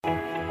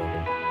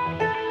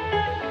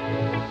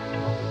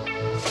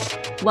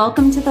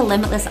Welcome to the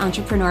Limitless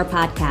Entrepreneur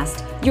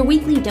Podcast, your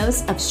weekly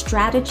dose of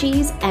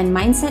strategies and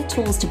mindset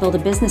tools to build a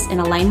business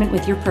in alignment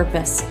with your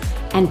purpose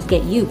and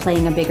get you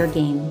playing a bigger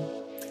game.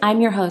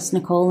 I'm your host,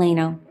 Nicole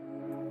Lano.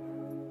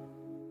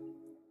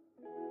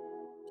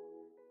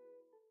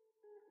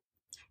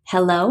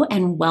 Hello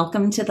and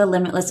welcome to the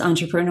Limitless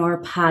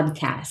Entrepreneur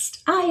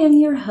Podcast. I am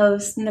your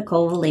host,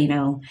 Nicole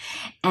Lano,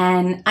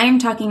 and I am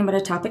talking about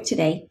a topic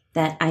today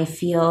that I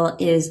feel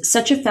is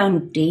such a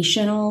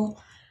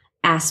foundational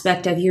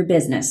aspect of your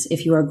business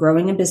if you are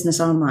growing a business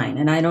online.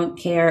 And I don't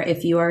care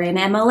if you are an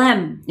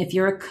MLM, if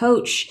you're a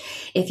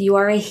coach, if you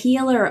are a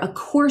healer, a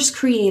course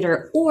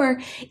creator,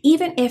 or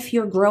even if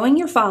you're growing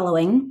your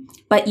following,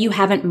 but you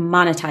haven't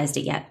monetized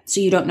it yet. So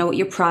you don't know what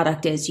your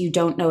product is. You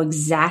don't know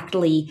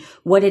exactly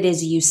what it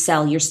is you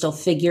sell. You're still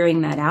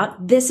figuring that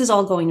out. This is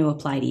all going to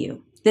apply to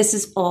you. This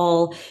is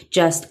all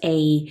just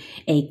a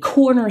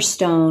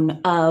cornerstone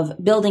of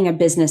building a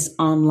business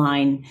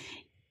online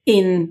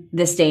in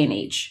this day and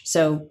age.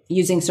 So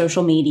using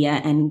social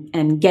media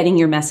and getting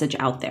your message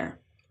out there.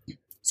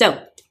 So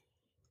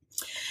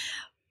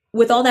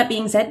with all that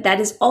being said,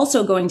 that is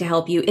also going to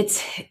help you.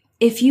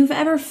 If you've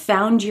ever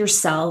found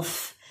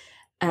yourself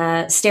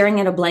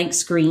staring at a blank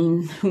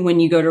screen when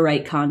you go to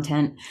write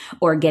content,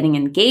 or getting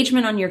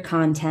engagement on your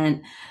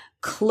content,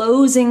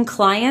 closing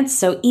clients,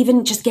 so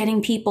even just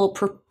getting people,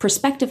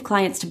 prospective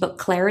clients, to book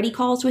clarity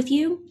calls with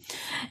you,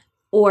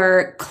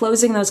 or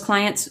closing those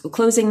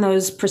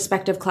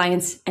prospective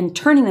clients and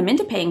turning them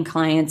into paying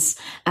clients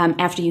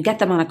after you get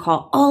them on a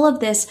call. All of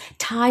this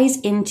ties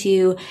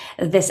into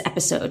this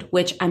episode,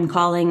 which I'm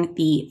calling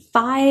the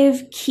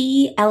 5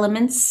 key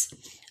elements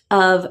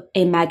of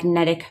a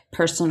magnetic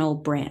personal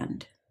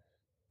brand.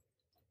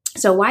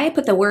 So why I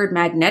put the word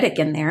magnetic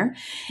in there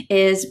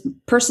is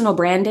personal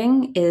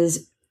branding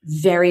is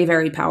very,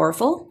 very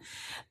powerful.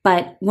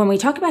 But when we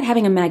talk about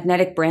having a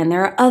magnetic brand,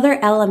 there are other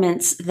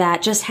elements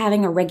that just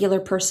having a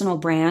regular personal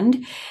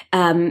brand,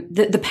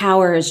 the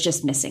power is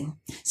just missing.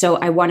 So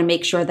I want to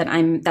make sure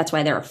that that's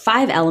why there are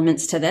 5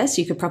 elements to this.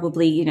 You could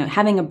probably,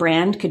 having a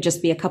brand could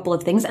just be a couple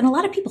of things. And a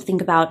lot of people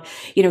think about,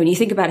 when you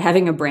think about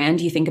having a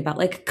brand, you think about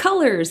like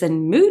colors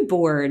and mood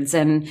boards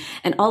and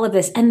all of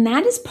this. And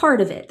that is part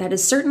of it. That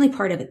is certainly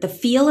part of it. The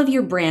feel of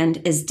your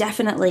brand is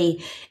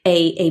definitely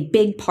a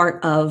big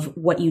part of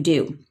what you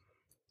do.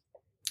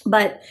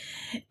 But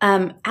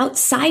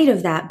outside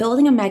of that,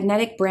 building a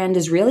magnetic brand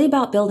is really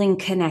about building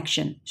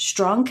connection,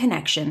 strong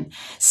connection,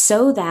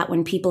 so that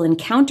when people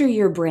encounter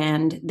your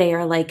brand, they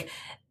are like,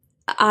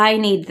 I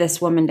need this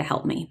woman to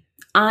help me.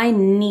 I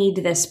need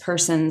this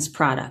person's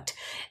product.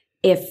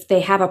 If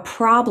they have a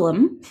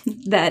problem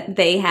that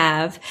they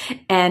have,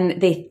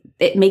 and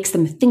it makes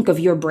them think of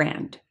your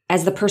brand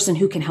as the person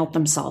who can help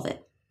them solve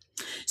it.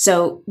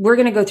 So we're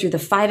going to go through the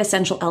 5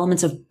 essential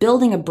elements of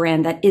building a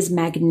brand that is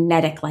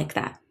magnetic like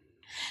that.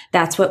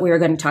 That's what we're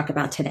going to talk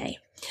about today.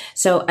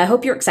 So I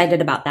hope you're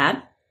excited about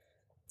that.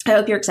 I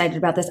hope you're excited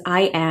about this.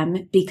 I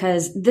am,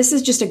 because this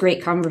is just a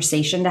great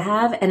conversation to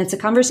have. And it's a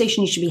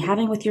conversation you should be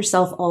having with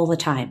yourself all the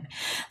time.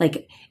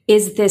 Like,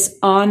 is this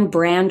on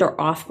brand or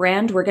off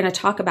brand? We're going to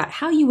talk about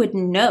how you would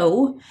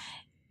know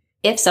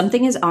if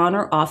something is on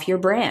or off your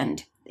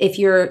brand. If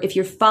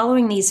you're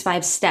following these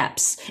 5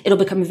 steps, it'll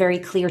become very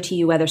clear to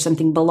you whether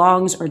something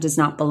belongs or does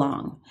not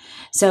belong.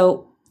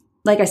 So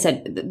like I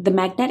said, the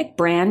magnetic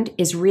brand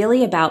is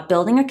really about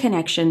building a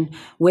connection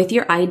with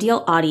your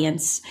ideal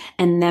audience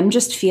and them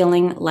just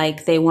feeling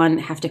like they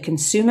have to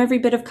consume every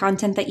bit of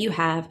content that you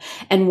have.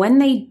 And when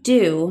they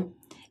do,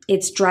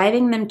 it's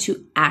driving them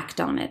to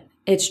act on it.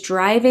 It's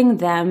driving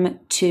them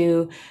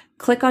to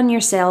click on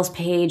your sales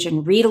page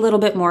and read a little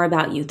bit more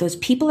about you. Those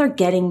people are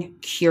getting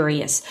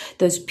curious.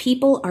 Those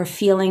people are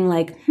feeling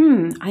like,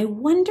 I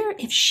wonder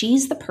if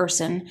she's the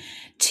person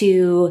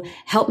to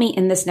help me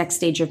in this next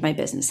stage of my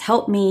business.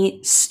 Help me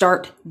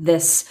start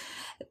this,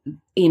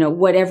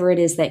 whatever it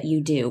is that you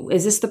do.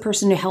 Is this the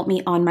person to help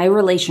me on my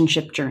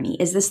relationship journey?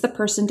 Is this the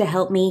person to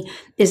help me?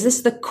 Is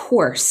this the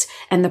course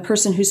and the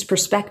person whose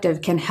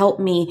perspective can help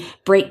me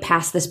break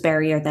past this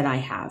barrier that I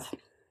have?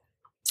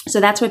 So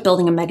that's what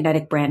building a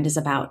magnetic brand is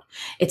about.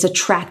 It's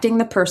attracting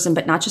the person,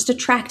 but not just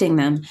attracting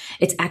them.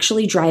 It's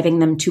actually driving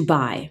them to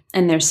buy.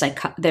 And there's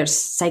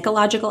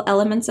psychological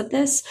elements of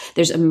this.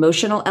 There's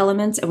emotional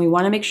elements. And we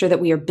want to make sure that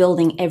we are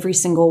building every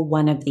single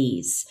one of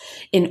these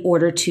in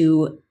order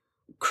to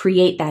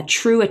create that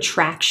true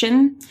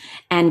attraction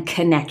and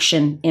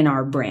connection in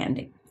our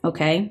branding.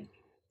 Okay.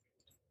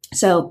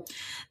 So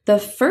the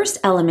first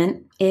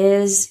element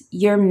is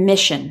your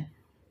mission.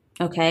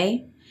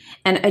 Okay.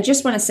 And I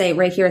just want to say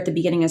right here at the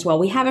beginning as well,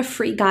 we have a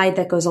free guide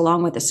that goes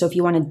along with this. So if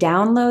you want to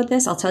download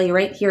this, I'll tell you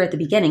right here at the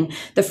beginning,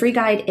 the free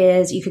guide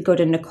is, you could go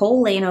to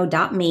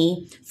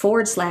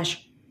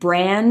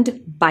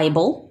NicoleLano.me/brand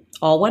Bible,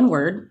 all one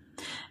word,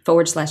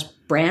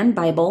 /brand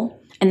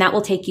Bible. And that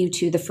will take you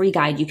to the free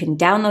guide. You can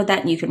download that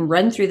and you can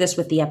run through this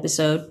with the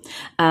episode.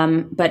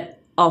 But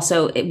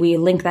also we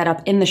link that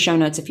up in the show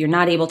notes. If you're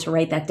not able to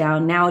write that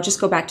down now, just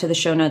go back to the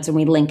show notes and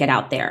we link it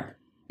out there.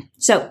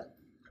 So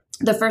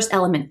the first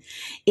element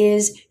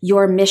is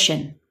your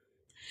mission.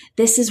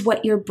 This is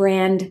what your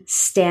brand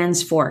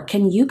stands for.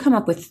 Can you come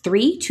up with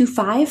 3 to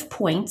 5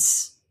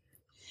 points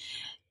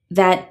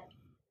that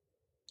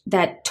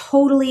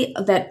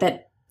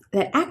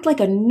act like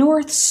a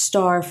North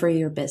Star for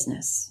your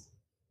business?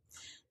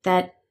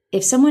 That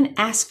if someone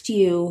asked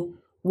you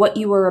what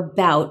you were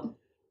about,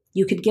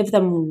 you could give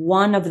them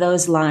one of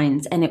those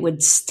lines and it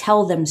would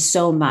tell them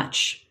so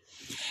much.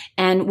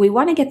 And we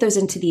want to get those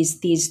into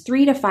these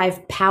 3 to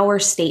 5 power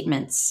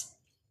statements.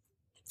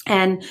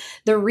 And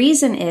the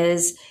reason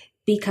is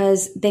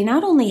because they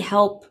not only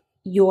help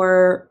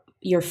your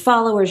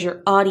followers,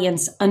 your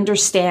audience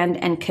understand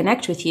and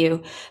connect with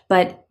you,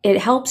 but it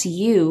helps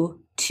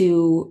you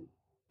to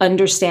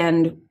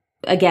understand,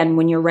 again,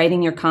 when you're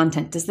writing your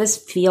content, does this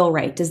feel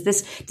right? Does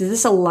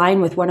this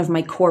align with one of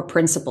my core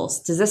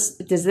principles? Does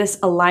this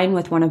align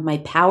with one of my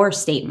power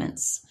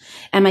statements?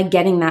 Am I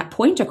getting that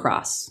point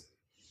across?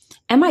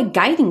 Am I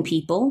guiding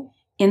people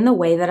in the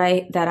way that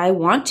I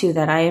want to,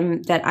 that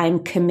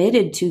I'm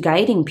committed to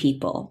guiding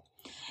people?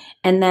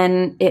 And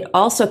then it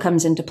also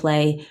comes into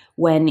play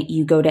when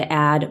you go to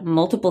add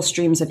multiple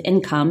streams of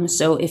income.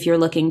 So if you're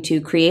looking to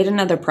create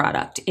another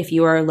product, if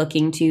you are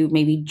looking to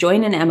maybe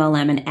join an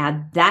MLM and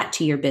add that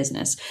to your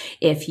business,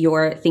 if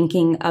you're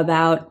thinking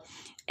about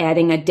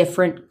adding a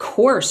different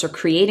course or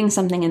creating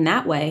something in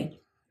that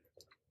way,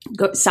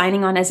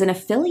 signing on as an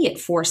affiliate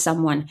for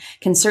someone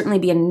can certainly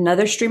be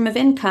another stream of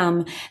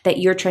income that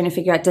you're trying to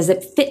figure out, does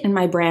it fit in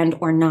my brand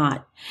or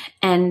not?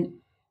 And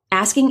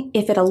asking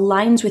if it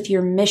aligns with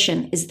your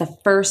mission is the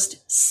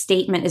first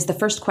statement, is the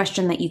first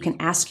question that you can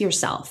ask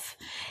yourself.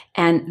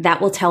 And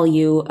that will tell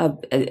you,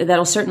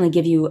 that'll certainly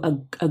give you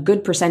a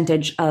good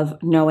percentage of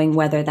knowing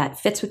whether that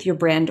fits with your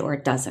brand or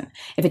it doesn't.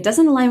 If it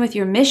doesn't align with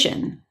your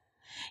mission,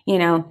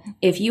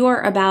 if you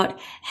are about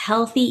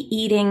healthy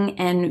eating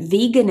and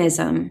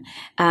veganism,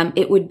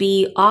 it would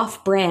be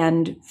off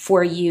brand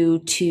for you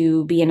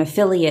to be an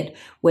affiliate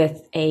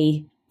with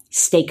a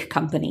steak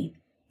company.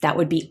 That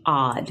would be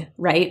odd,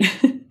 right?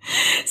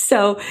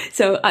 So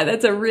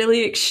that's a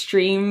really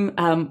extreme,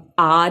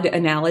 odd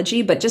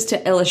analogy, but just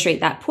to illustrate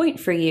that point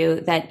for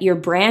you, that your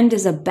brand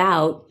is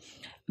about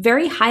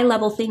very high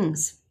level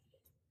things.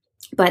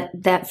 But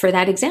that for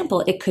that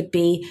example, it could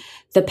be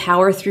the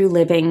power through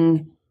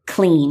living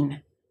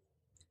clean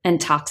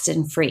and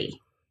toxin free.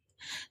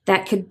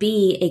 That could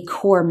be a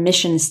core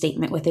mission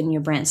statement within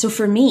your brand. So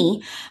for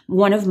me,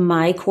 one of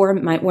my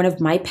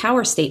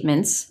power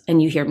statements,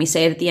 and you hear me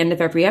say it at the end of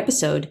every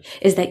episode,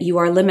 is that you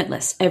are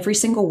limitless. Every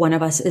single one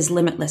of us is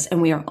limitless, and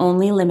we are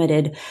only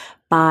limited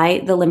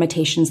by the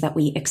limitations that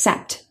we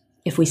accept.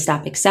 If we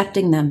stop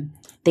accepting them,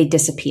 they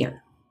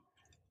disappear.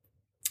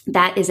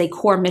 That is a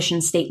core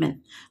mission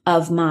statement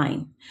of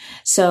mine.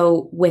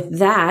 So with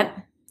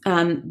that,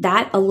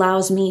 that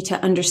allows me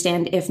to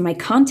understand if my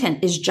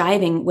content is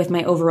jiving with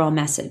my overall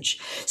message.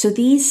 So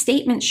these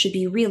statements should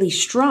be really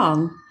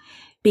strong,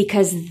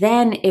 because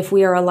then if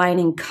we are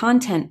aligning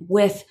content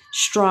with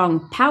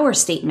strong power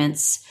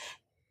statements,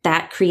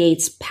 that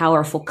creates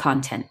powerful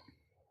content.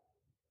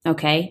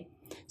 Okay?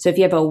 So if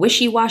you have a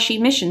wishy-washy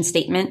mission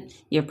statement,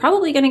 you're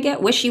probably going to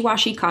get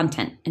wishy-washy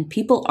content, and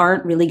people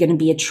aren't really going to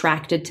be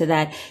attracted to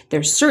that.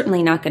 They're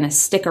certainly not going to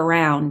stick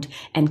around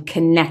and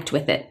connect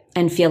with it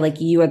and feel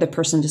like you are the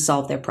person to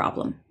solve their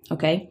problem.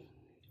 Okay?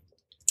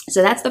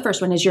 So that's the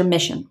first one, is your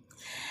mission.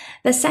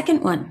 The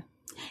second one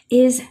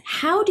is,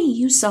 how do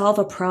you solve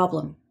a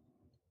problem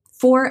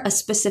for a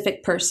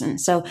specific person?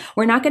 So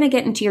we're not going to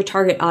get into your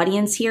target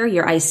audience here,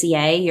 your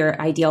ICA, your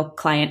ideal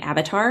client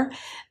avatar,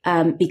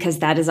 because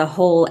that is a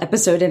whole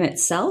episode in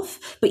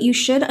itself. But you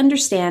should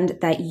understand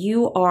that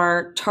you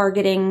are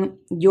targeting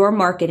your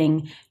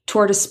marketing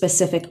toward a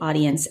specific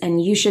audience,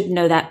 and you should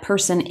know that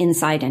person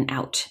inside and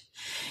out.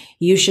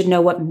 You should know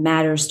what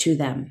matters to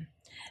them.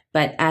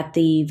 But at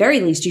the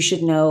very least, you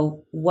should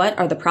know what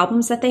are the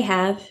problems that they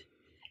have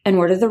and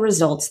what are the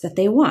results that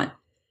they want.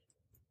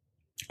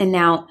 And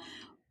now,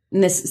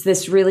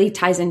 this really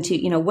ties into,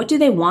 what do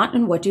they want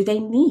and what do they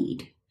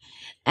need?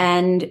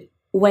 And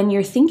when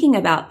you're thinking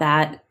about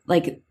that,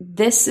 like,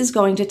 this is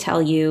going to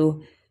tell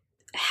you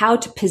how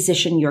to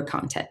position your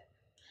content,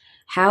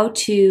 how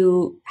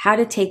to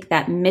take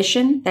that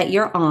mission that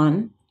you're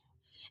on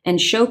and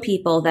show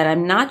people that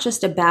I'm not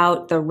just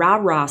about the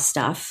rah-rah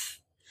stuff.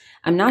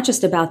 I'm not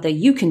just about the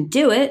you can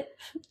do it,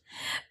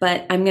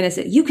 but I'm going to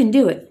say you can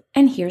do it.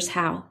 And here's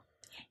how.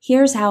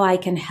 Here's how I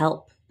can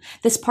help.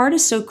 This part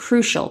is so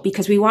crucial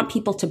because we want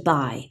people to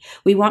buy.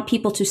 We want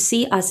people to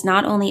see us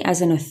not only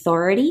as an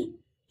authority,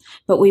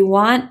 but we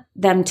want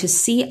them to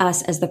see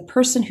us as the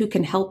person who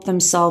can help them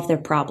solve their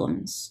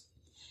problems.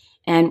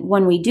 And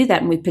when we do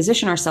that and we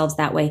position ourselves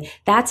that way,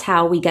 that's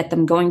how we get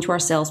them going to our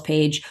sales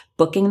page,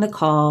 booking the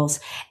calls.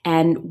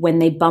 And when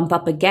they bump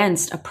up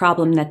against a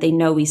problem that they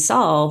know we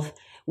solve,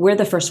 we're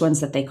the first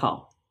ones that they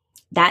call.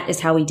 That is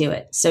how we do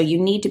it. So you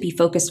need to be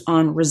focused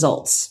on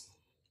results.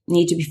 You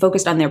need to be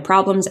focused on their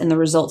problems and the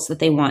results that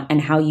they want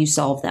and how you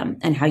solve them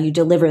and how you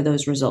deliver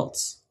those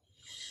results.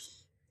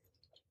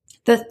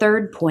 The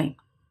third point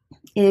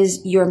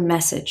is your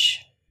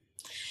message.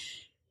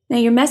 Now,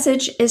 your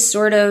message is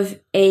sort of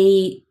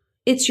a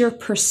It's your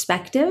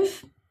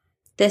perspective.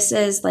 This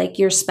is like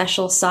your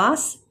special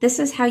sauce. This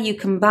is how you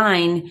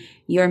combine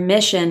your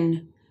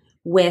mission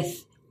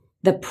with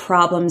the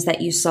problems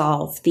that you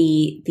solve,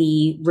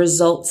 the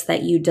results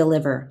that you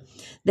deliver.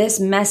 This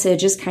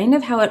message is kind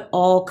of how it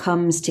all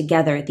comes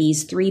together.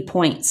 These 3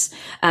 points,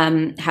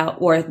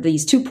 or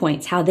these 2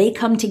 points, how they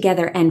come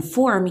together and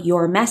form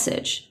your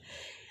message.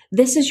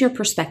 This is your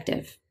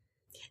perspective.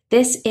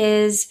 This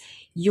is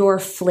your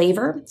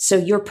flavor. So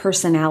your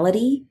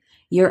personality,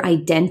 your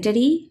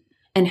identity,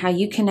 and how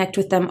you connect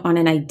with them on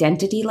an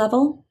identity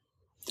level.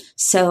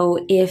 So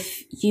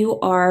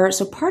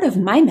so part of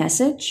my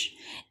message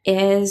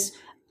is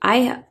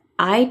I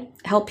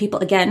help people,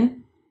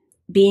 again,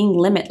 being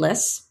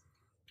limitless.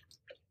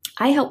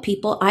 I help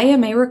people. I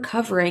am a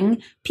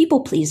recovering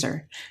people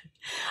pleaser.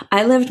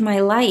 I lived my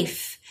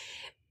life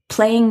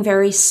playing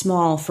very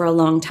small for a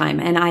long time,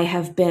 and I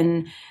have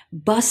been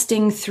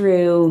busting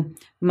through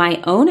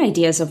my own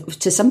ideas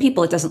to some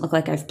people, it doesn't look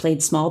like I've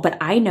played small, but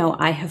I know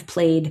I have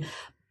played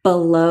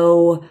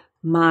below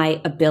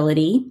my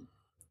ability.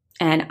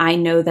 And I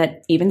know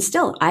that even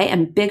still, I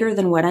am bigger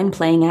than what I'm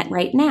playing at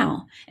right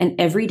now. And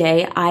every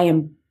day I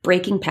am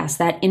breaking past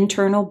that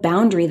internal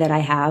boundary that I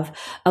have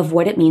of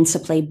what it means to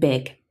play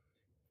big,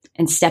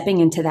 and stepping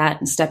into that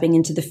and stepping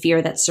into the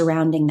fear that's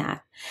surrounding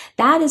that.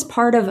 That is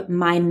part of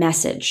my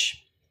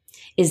message,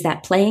 is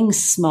that playing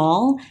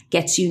small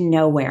gets you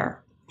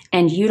nowhere,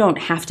 and you don't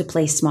have to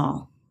play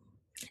small.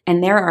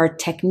 And there are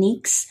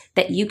techniques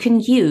that you can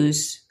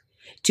use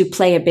to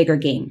play a bigger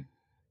game.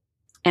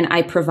 And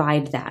I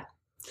provide that.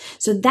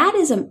 So that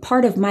is a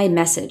part of my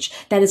message.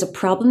 That is a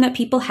problem that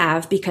people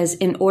have, because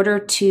in order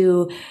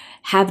to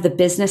have the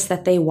business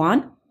that they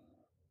want,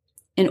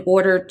 in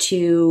order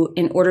to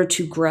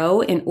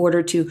grow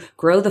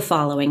the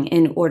following,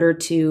 in order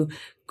to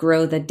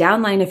grow the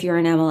downline if you're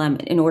an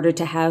MLM, in order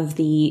to have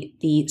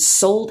the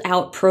sold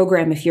out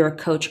program if you're a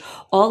coach,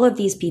 all of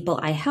these people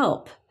I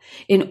help.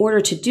 In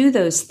order to do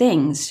those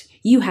things,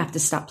 you have to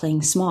stop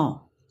playing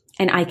small.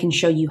 And I can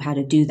show you how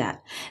to do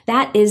that.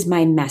 That is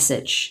my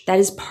message. That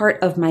is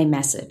part of my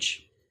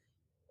message.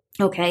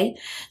 Okay.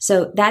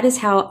 So that is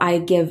how I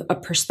give a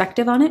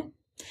perspective on it.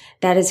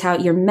 That is how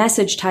your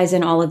message ties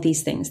in all of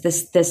these things.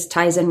 This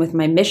ties in with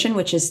my mission,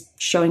 which is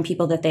showing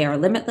people that they are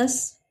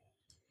limitless.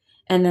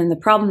 And then the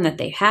problem that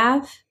they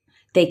have,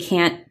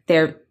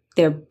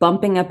 they're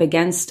bumping up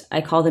against,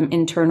 I call them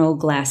internal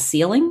glass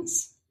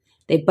ceilings.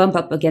 They bump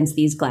up against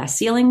these glass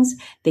ceilings.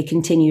 They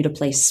continue to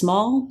play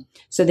small,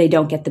 so they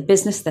don't get the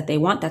business that they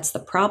want. That's the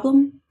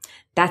problem.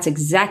 That's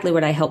exactly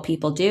what I help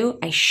people do.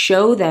 I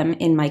show them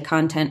in my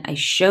content. I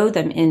show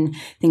them in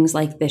things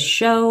like this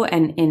show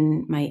and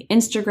in my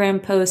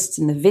Instagram posts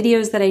and the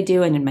videos that I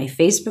do and in my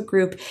Facebook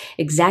group,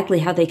 exactly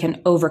how they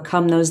can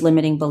overcome those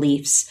limiting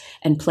beliefs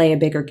and play a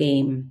bigger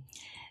game.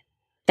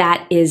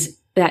 That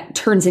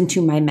turns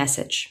into my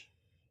message.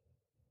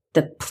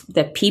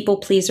 The people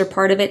pleaser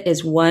part of it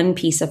is one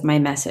piece of my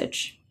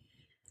message,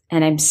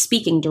 and I'm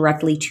speaking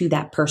directly to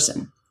that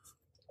person.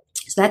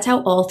 So that's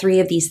how all 3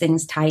 of these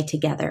things tie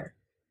together.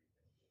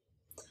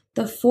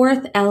 The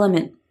 4th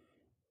element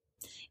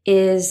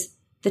is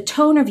the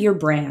tone of your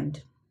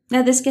brand.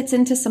 Now, this gets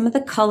into some of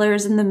the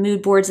colors and the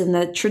mood boards and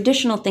the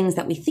traditional things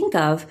that we think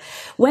of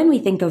when we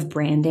think of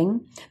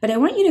branding, but I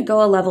want you to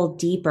go a level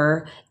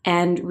deeper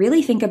and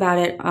really think about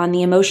it on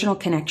the emotional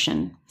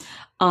connection,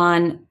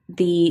 on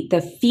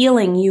the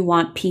feeling you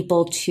want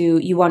to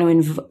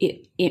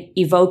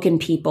evoke in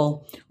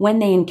people when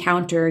they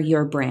encounter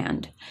your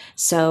brand.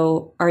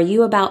 So are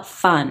you about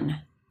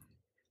fun?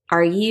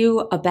 Are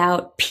you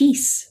about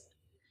peace?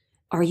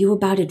 Are you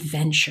about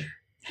adventure?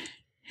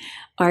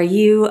 Are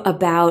you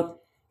about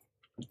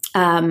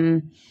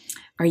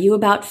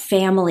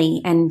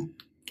family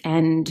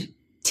and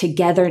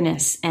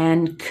togetherness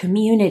and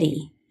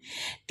community?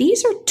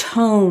 These are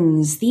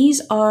tones.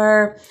 These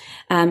are,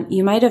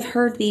 you might have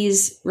heard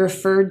these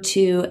referred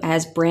to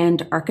as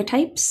brand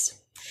archetypes,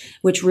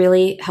 which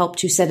really help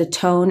to set a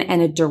tone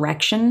and a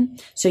direction.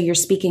 So you're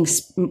speaking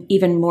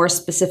even more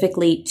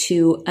specifically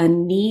to a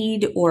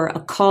need or a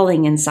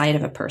calling inside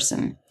of a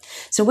person.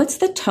 So what's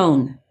the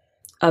tone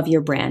of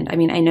your brand? I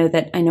mean, I know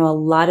a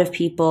lot of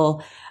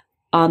people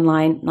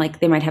online, like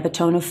they might have a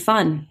tone of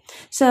fun.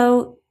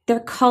 So their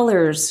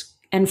colors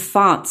and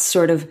fonts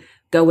sort of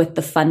go with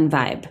the fun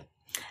vibe.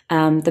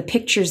 The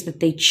pictures that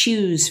they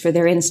choose for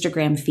their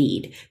Instagram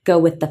feed go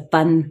with the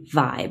fun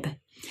vibe.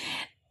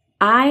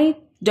 I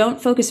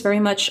don't focus very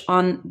much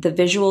on the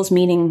visuals,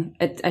 meaning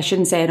I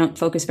shouldn't say I don't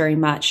focus very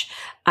much.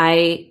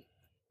 I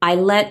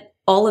let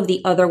all of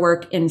the other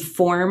work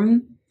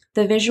inform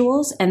the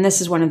visuals. And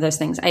this is one of those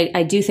things.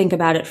 I do think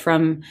about it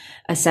from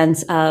a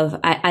sense of,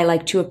 I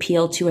like to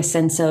appeal to a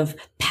sense of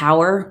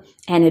power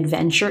and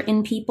adventure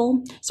in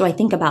people. So I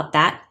think about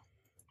that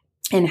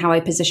and how I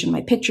position my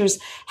pictures,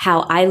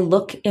 how I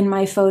look in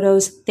my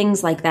photos,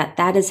 things like that.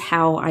 That is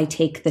how I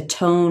take the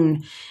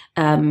tone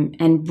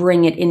and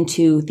bring it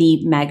into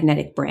the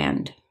magnetic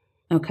brand.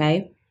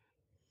 Okay.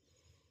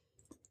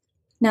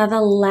 Now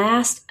the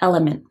last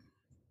element,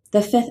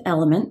 the fifth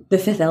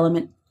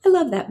element I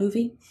love that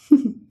movie.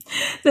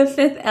 The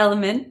fifth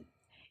element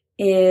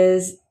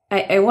is,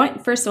 I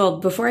want, first of all,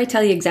 before I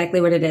tell you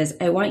exactly what it is,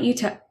 I want you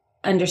to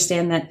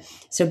understand that,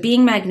 so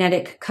being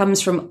magnetic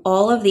comes from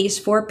all of these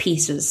four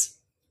pieces,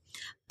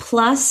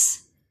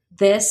 plus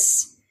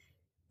this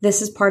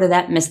is part of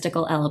that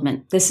mystical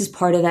element. This is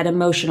part of that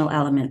emotional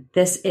element.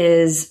 This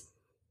is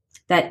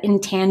that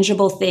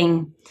intangible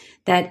thing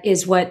that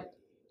is what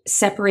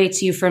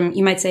separates you from,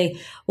 you might say,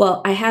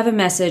 well, I have a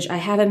message, I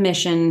have a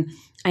mission,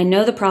 I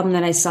know the problem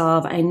that I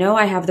solve, I know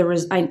I have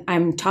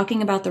I'm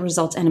talking about the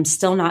results, and I'm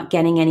still not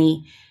getting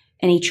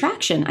any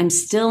traction. I'm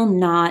still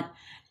not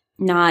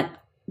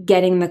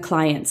getting the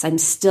clients. I'm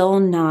still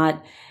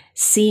not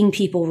seeing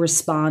people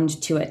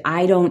respond to it.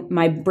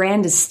 My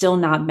brand is still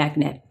not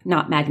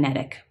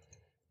magnetic.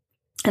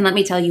 And let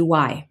me tell you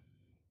why.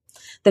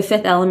 The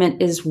fifth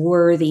element is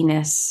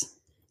worthiness.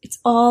 It's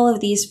all of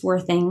these four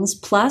things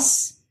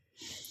plus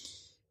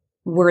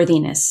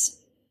worthiness.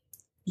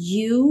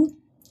 You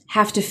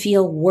have to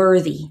feel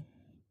worthy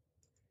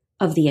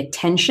of the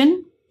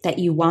attention that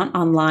you want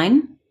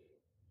online,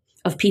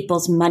 of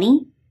people's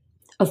money,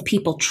 of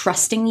people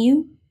trusting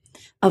you,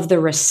 of the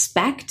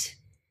respect.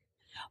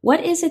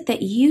 What is it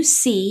that you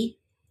see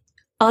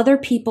other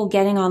people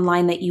getting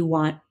online that you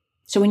want?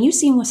 So when you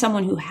see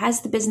someone who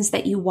has the business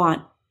that you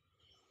want,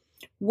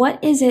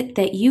 what is it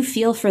that you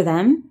feel for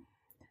them?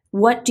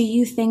 What do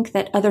you think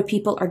that other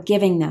people are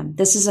giving them?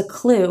 This is a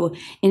clue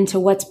into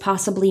what's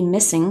possibly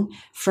missing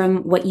from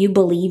what you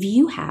believe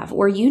you have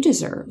or you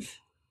deserve.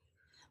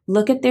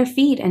 Look at their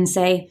feed and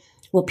say,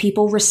 well,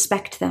 people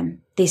respect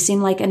them. They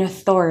seem like an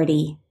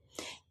authority.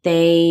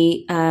 They're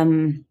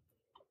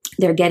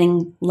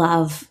getting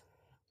love.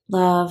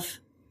 Love.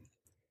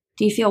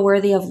 Do you feel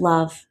worthy of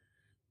love?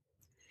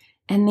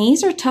 And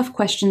these are tough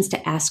questions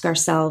to ask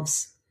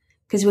ourselves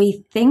because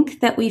we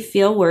think that we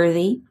feel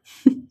worthy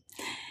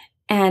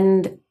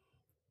and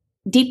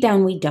deep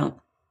down we don't.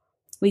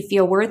 We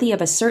feel worthy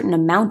of a certain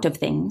amount of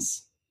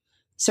things,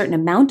 certain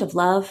amount of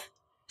love,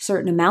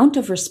 certain amount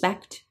of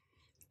respect.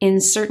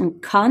 In certain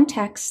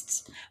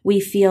contexts, we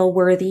feel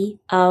worthy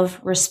of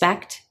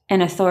respect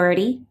and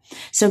authority.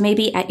 So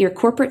maybe at your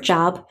corporate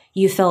job,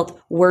 you felt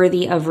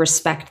worthy of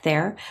respect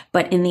there,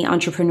 but in the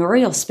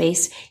entrepreneurial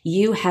space,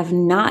 you have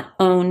not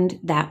owned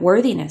that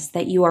worthiness,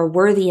 that you are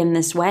worthy in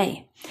this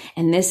way.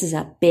 And this is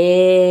a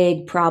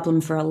big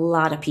problem for a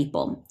lot of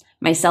people,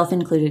 myself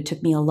included. It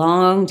took me a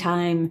long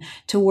time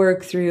to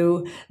work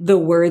through the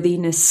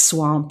worthiness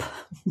swamp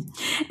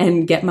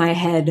and get my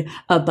head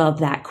above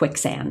that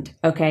quicksand,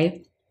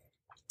 okay?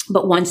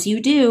 But once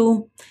you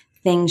do,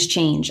 things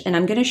change. And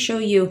I'm going to show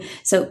you.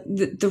 So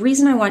the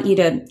reason I want you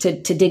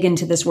to dig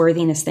into this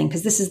worthiness thing,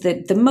 because this is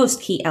the most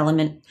key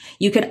element.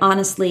 You could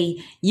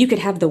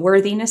have the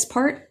worthiness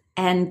part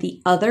and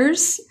the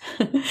others,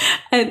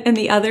 and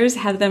the others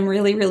have them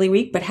really, really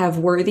weak, but have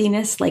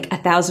worthiness like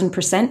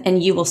 1,000%,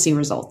 and you will see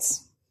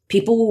results.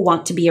 People will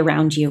want to be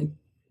around you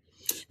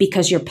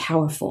because you're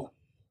powerful.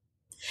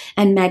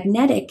 And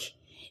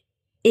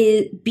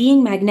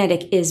being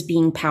magnetic is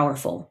being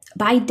powerful.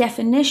 By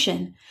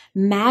definition,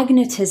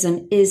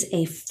 magnetism is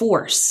a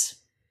force,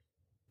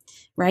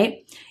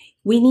 right?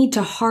 We need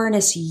to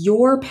harness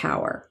your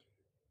power,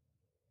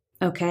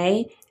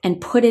 okay? And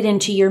put it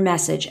into your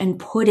message and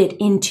put it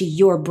into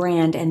your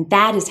brand. And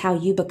that is how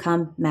you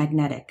become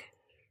magnetic.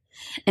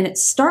 And it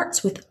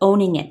starts with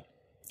owning it.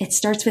 It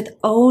starts with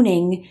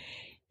owning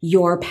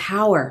your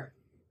power,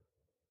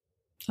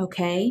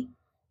 okay?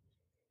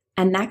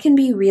 And that can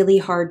be really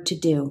hard to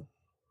do.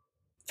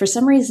 For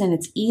some reason,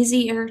 it's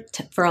easier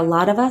for a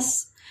lot of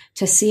us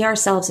to see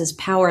ourselves as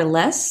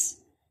powerless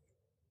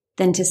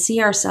than to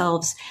see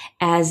ourselves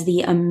as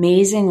the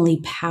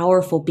amazingly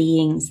powerful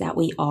beings that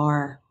we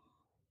are.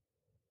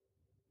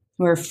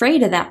 We're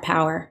afraid of that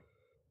power,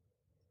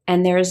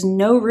 and there is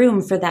no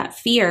room for that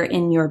fear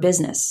in your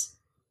business,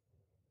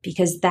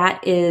 because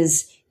that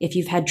is, if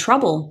you've had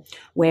trouble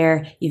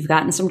where you've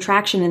gotten some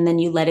traction and then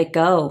you let it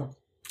go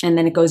and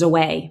then it goes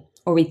away,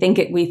 or we think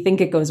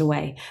it goes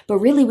away, but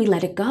really we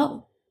let it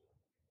go.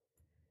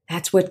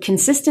 That's what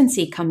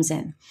consistency comes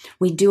in.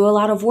 We do a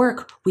lot of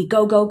work. We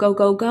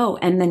go,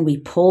 and then we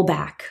pull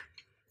back.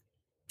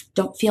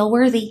 Don't feel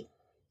worthy.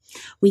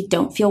 We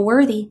don't feel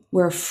worthy.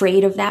 We're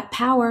afraid of that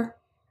power.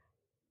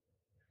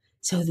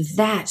 So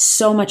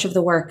so much of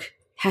the work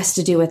has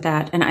to do with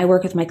that. And I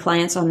work with my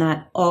clients on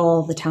that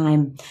all the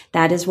time.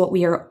 That is what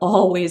we are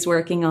always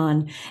working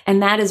on.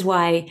 And that is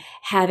why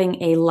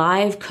having a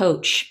live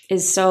coach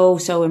is so,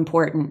 so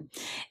important.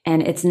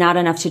 And it's not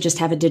enough to just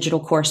have a digital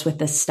course with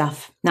this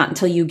stuff, not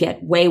until you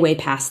get way, way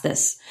past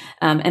this.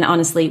 And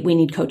honestly, we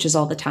need coaches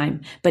all the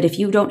time. But if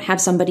you don't have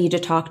somebody to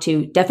talk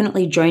to,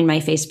 definitely join my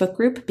Facebook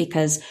group,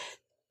 because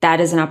that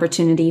is an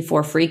opportunity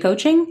for free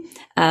coaching.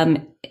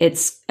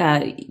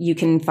 You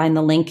can find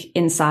the link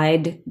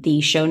inside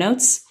the show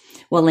notes.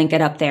 We'll link it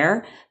up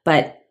there,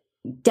 but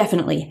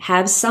definitely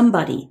have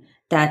somebody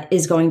that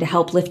is going to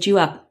help lift you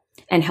up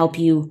and help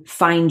you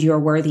find your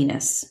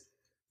worthiness.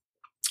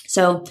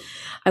 So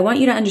I want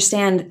you to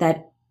understand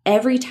that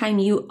every time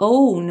you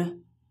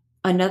own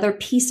another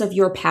piece of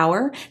your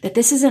power, that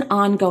this is an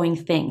ongoing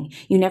thing.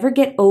 You never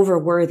get over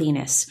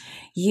worthiness.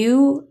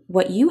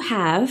 What you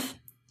have,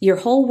 your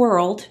whole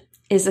world,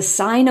 is a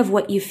sign of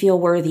what you feel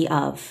worthy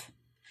of.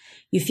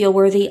 You feel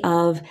worthy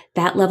of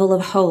that level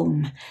of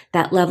home,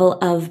 that level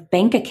of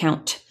bank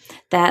account,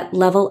 that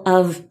level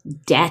of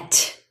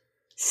debt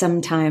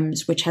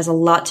sometimes, which has a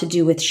lot to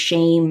do with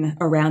shame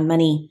around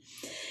money.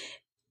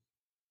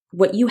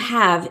 What you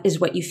have is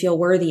what you feel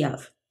worthy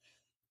of.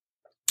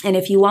 And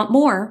if you want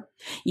more,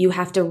 you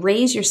have to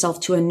raise yourself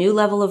to a new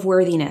level of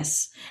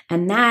worthiness.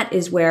 And that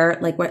is where,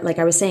 like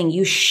I was saying,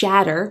 you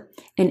shatter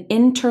an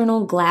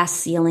internal glass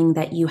ceiling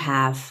that you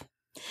have.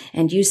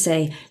 And you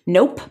say,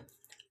 nope,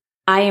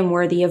 I am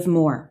worthy of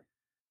more.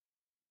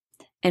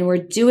 And we're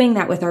doing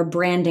that with our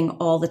branding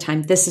all the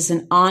time. This is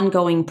an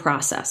ongoing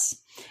process.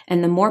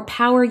 And the more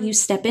power you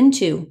step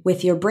into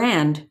with your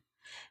brand,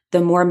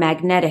 the more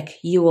magnetic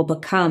you will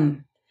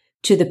become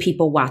to the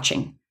people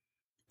watching.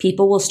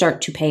 People will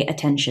start to pay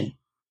attention.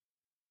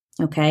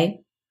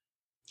 Okay?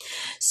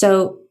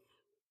 So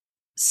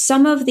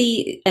some of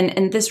the,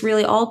 and this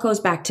really all goes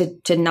back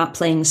to not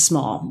playing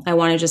small. I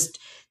want to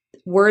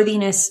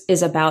worthiness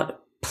is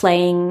about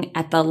playing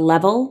at the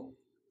level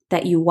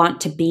that you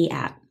want to be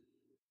at,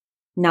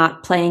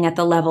 not playing at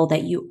the level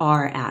that you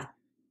are at.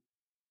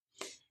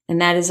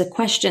 And that is a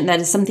question,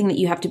 that is something that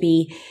you have to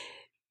be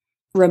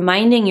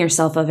reminding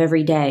yourself of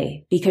every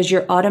day, because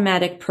your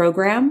automatic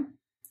program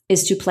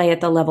is to play at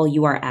the level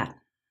you are at,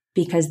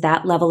 because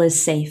that level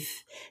is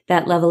safe.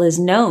 That level is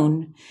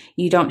known.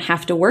 You don't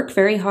have to work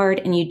very hard,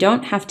 and you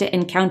don't have to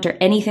encounter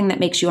anything that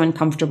makes you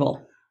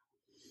uncomfortable.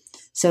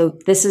 So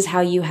this is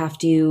why you have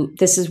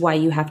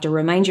to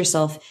remind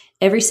yourself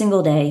every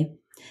single day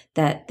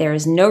that there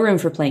is no room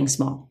for playing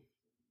small.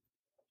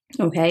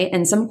 Okay.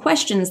 And some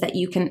questions that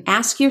you can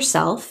ask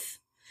yourself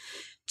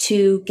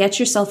to get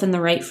yourself in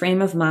the right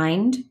frame of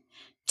mind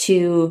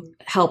to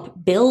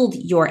help build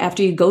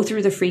after you go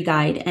through the free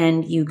guide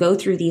and you go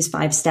through these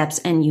 5 steps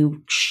and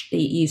you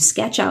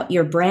sketch out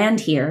your brand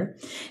here,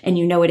 and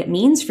you know what it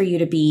means for you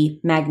to be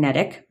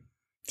magnetic,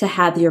 to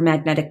have your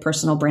magnetic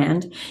personal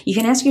brand, you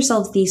can ask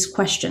yourself these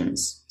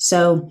questions.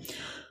 So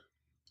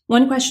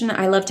one question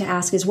I love to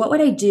ask is, what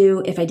would I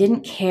do if I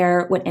didn't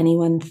care what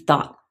anyone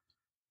thought?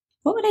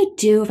 What would I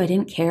do if I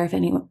didn't care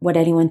what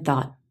anyone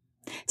thought?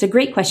 It's a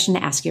great question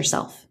to ask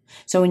yourself.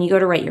 So when you go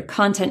to write your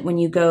content, when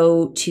you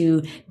go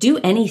to do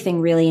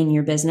anything really in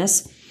your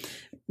business,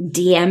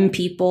 DM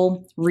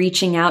people,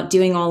 reaching out,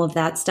 doing all of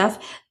that stuff,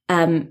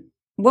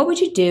 what would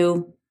you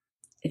do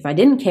if I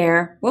didn't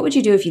care? What would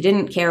you do if you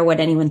didn't care what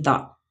anyone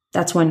thought?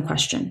 That's one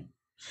question.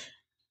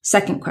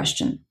 Second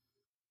question,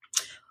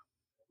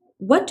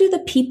 what do the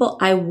people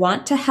I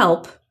want to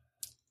help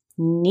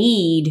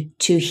need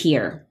to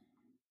hear?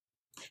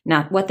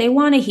 Not what they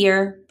want to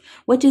hear.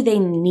 What do they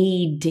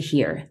need to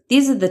hear?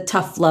 These are the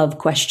tough love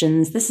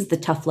questions. This is the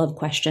tough love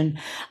question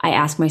I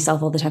ask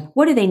myself all the time.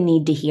 What do they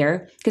need to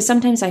hear? Because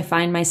sometimes I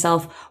find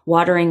myself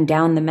watering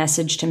down the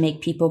message to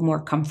make people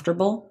more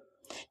comfortable,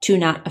 to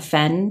not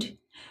offend,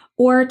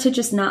 or to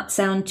just not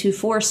sound too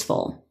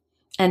forceful.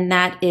 And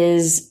that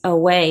is a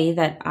way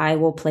that I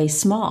will play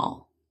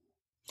small.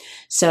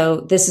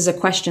 So this is a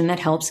question that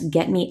helps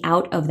get me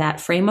out of that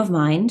frame of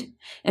mind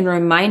and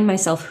remind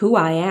myself who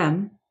I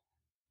am.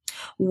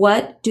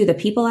 What do the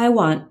people I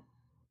want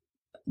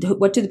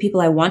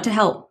to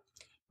help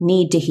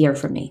need to hear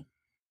from me?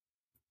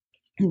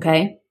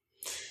 Okay.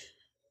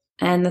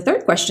 And the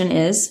third question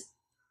is,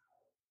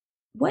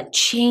 what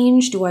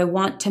change do I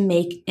want to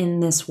make in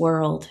this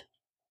world?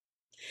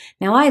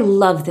 Now, I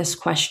love this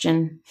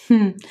question.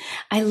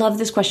 I love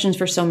this question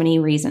for so many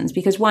reasons,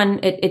 because one,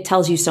 it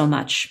tells you so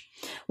much.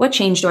 What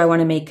change do I want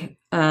to make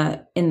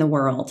in the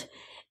world?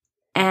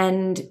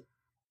 And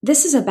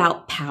this is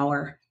about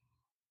power.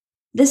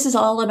 This is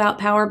all about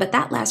power, but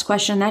that last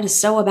question, that is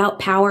so about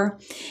power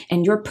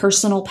and your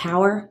personal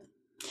power.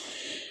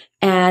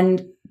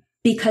 And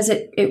because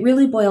it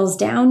really boils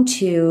down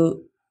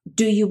to,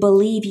 do you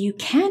believe you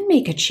can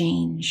make a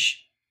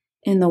change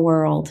in the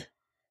world?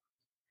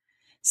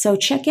 So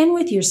check in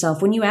with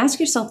yourself. When you ask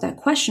yourself that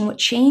question, what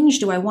change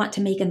do I want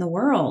to make in the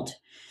world?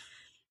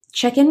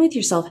 Check in with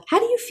yourself. How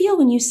do you feel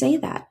when you say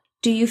that?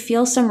 Do you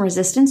feel some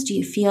resistance? Do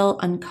you feel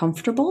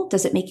uncomfortable?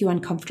 Does it make you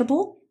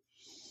uncomfortable?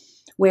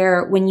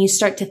 Where when you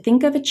start to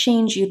think of a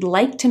change you'd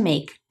like to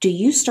make, do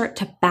you start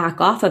to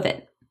back off of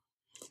it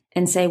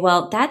and say,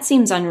 well, that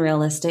seems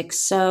unrealistic.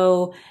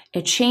 So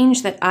a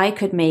change that I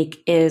could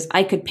make is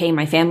I could pay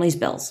my family's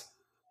bills.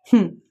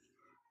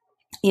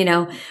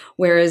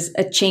 Whereas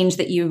a change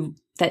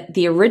that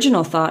the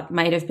original thought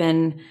might have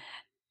been,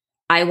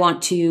 I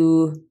want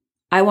to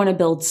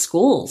build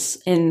schools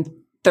in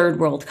third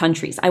world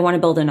countries. I want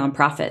to build a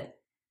nonprofit,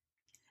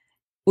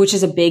 which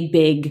is a big,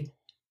 big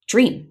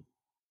dream.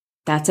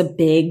 That's a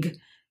big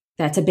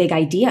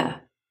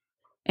idea.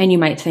 And you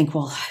might think,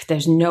 well,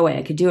 there's no way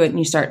I could do it. And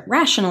you start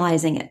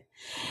rationalizing it.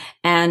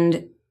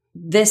 And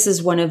this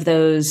is one of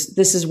those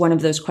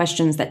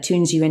questions that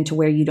tunes you into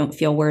where you don't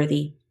feel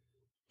worthy.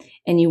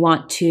 And you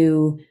want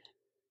to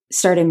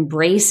start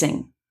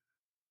embracing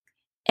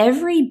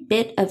every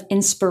bit of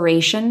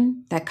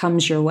inspiration that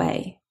comes your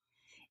way.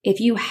 If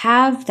you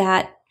have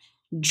that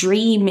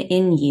dream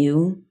in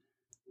you,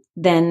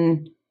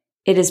 then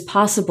it is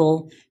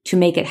possible to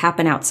make it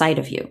happen outside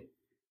of you.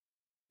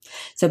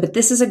 So, but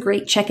this is a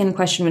great check-in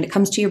question when it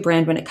comes to your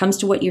brand, when it comes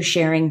to what you're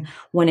sharing,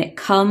 when it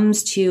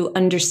comes to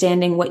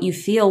understanding what you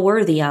feel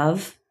worthy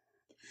of.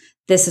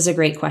 This is a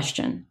great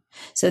question.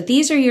 So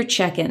these are your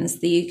check-ins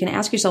that you can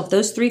ask yourself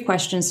those 3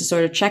 questions to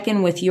sort of check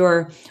in with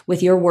your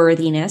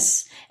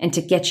worthiness and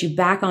to get you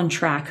back on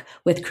track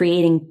with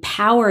creating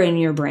power in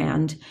your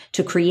brand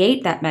to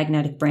create that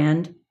magnetic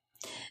brand.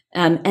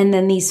 And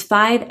then these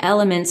 5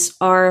 elements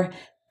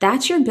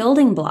that's your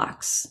building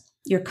blocks.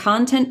 Your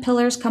content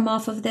pillars come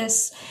off of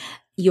this,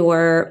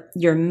 your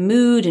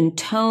mood and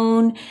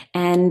tone,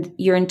 and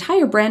your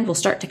entire brand will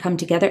start to come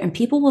together, and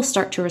people will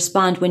start to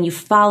respond when you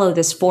follow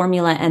this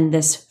formula and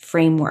this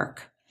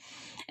framework.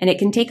 And it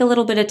can take a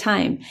little bit of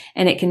time,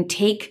 and it can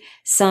take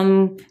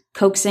some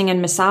coaxing and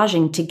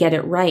massaging to get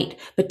it right,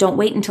 but don't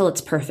wait until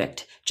it's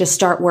perfect. Just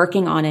start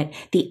working on it.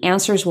 The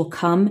answers will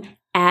come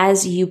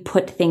as you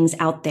put things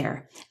out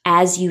there,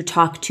 as you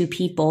talk to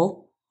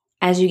people,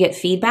 as you get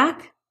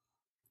feedback.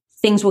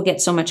 Things will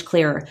get so much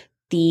clearer.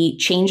 The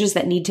changes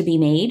that need to be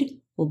made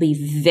will be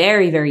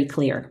very, very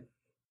clear.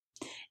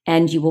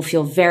 And you will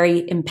feel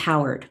very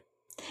empowered.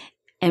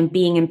 And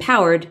being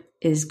empowered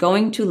is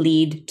going to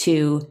lead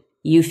to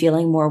you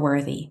feeling more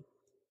worthy.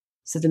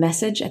 So the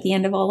message at the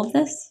end of all of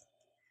this,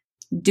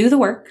 do the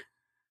work,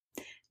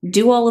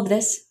 do all of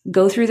this,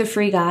 go through the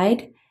free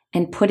guide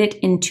and put it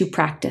into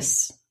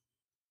practice.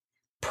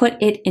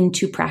 Put it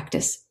into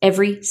practice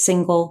every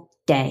single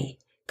day.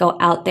 Go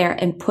out there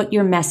and put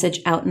your message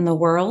out in the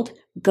world.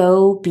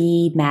 Go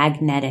be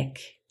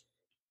magnetic.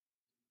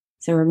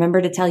 So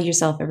remember to tell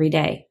yourself every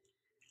day,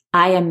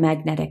 I am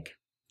magnetic.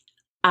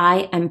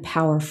 I am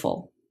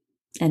powerful.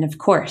 And of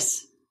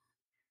course,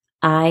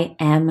 I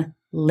am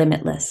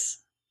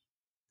limitless.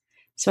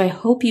 So I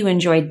hope you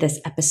enjoyed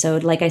this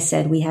episode. Like I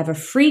said, we have a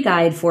free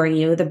guide for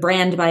you, the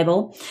Brand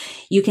Bible.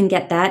 You can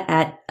get that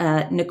at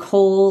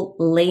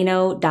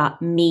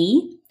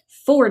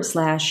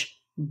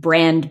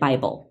NicoleLano.me/Brand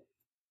Bible.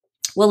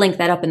 We'll link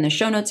that up in the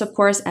show notes, of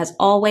course, as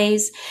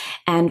always.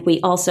 And we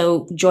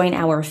also join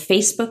our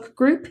Facebook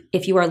group.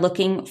 If you are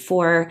looking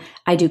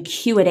I do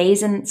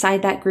Q&As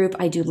inside that group.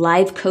 I do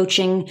live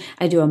coaching.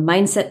 I do a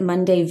Mindset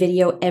Monday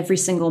video every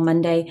single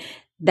Monday.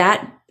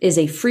 That is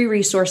a free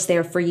resource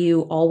there for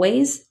you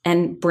always.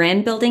 And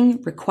brand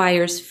building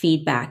requires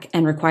feedback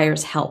and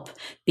requires help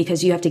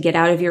because you have to get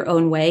out of your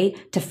own way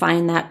to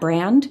find that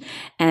brand.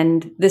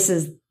 And this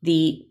is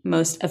the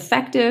most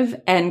effective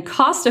and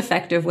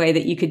cost-effective way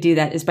that you could do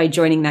that is by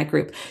joining that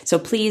group. So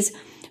please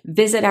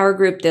visit our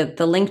group.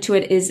 The link to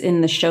it is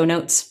in the show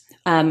notes.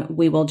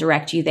 We will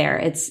direct you there.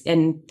 It's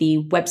in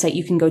the website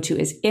you can go to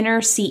is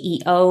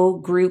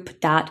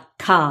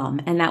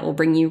innerceogroup.com, and that will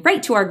bring you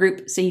right to our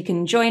group so you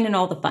can join in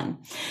all the fun.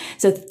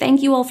 So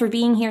thank you all for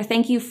being here.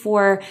 Thank you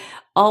for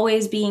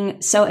always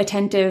being so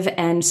attentive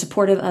and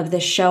supportive of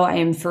this show. I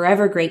am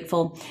forever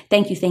grateful.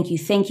 Thank you, thank you,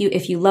 thank you.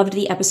 If you loved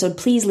the episode,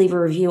 please leave a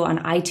review on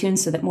iTunes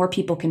so that more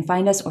people can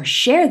find us, or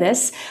share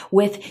this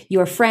with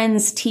your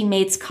friends,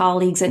 teammates,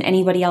 colleagues, and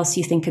anybody else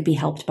you think could be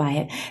helped by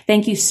it.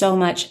 Thank you so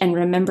much. And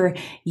remember,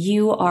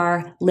 you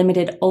are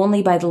limited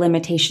only by the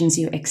limitations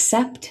you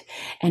accept.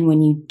 And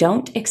when you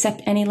don't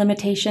accept any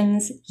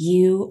limitations,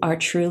 you are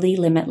truly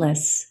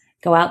limitless.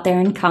 Go out there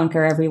and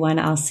conquer, everyone.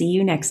 I'll see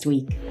you next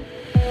week.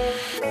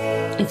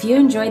 If you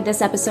enjoyed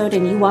this episode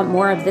and you want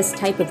more of this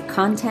type of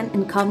content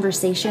and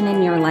conversation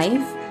in your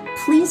life,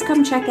 please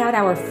come check out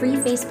our free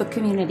Facebook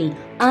community,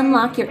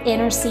 Unlock Your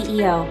Inner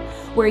CEO,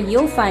 where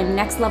you'll find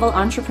next-level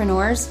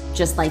entrepreneurs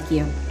just like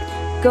you.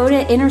 Go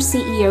to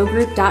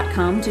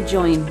innerceogroup.com to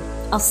join.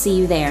 I'll see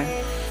you there.